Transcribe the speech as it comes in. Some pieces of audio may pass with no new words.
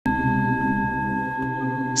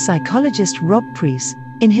Psychologist Rob Preece,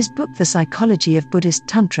 in his book The Psychology of Buddhist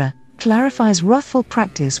Tantra, clarifies wrathful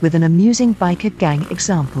practice with an amusing biker gang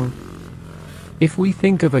example. If we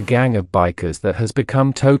think of a gang of bikers that has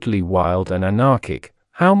become totally wild and anarchic,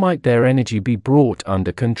 how might their energy be brought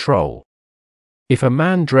under control? If a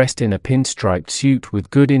man dressed in a pinstriped suit with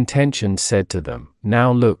good intentions said to them,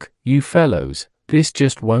 "Now look, you fellows, this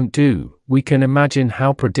just won't do," we can imagine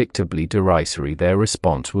how predictably derisory their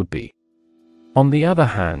response would be. On the other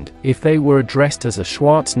hand, if they were addressed as a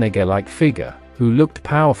Schwarzenegger-like figure, who looked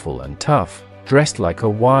powerful and tough, dressed like a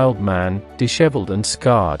wild man, disheveled and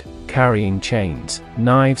scarred, carrying chains,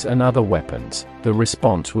 knives and other weapons, the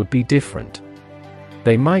response would be different.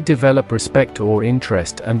 They might develop respect or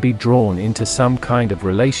interest and be drawn into some kind of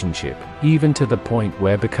relationship, even to the point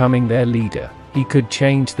where becoming their leader, he could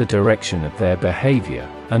change the direction of their behavior,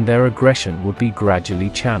 and their aggression would be gradually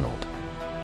channeled.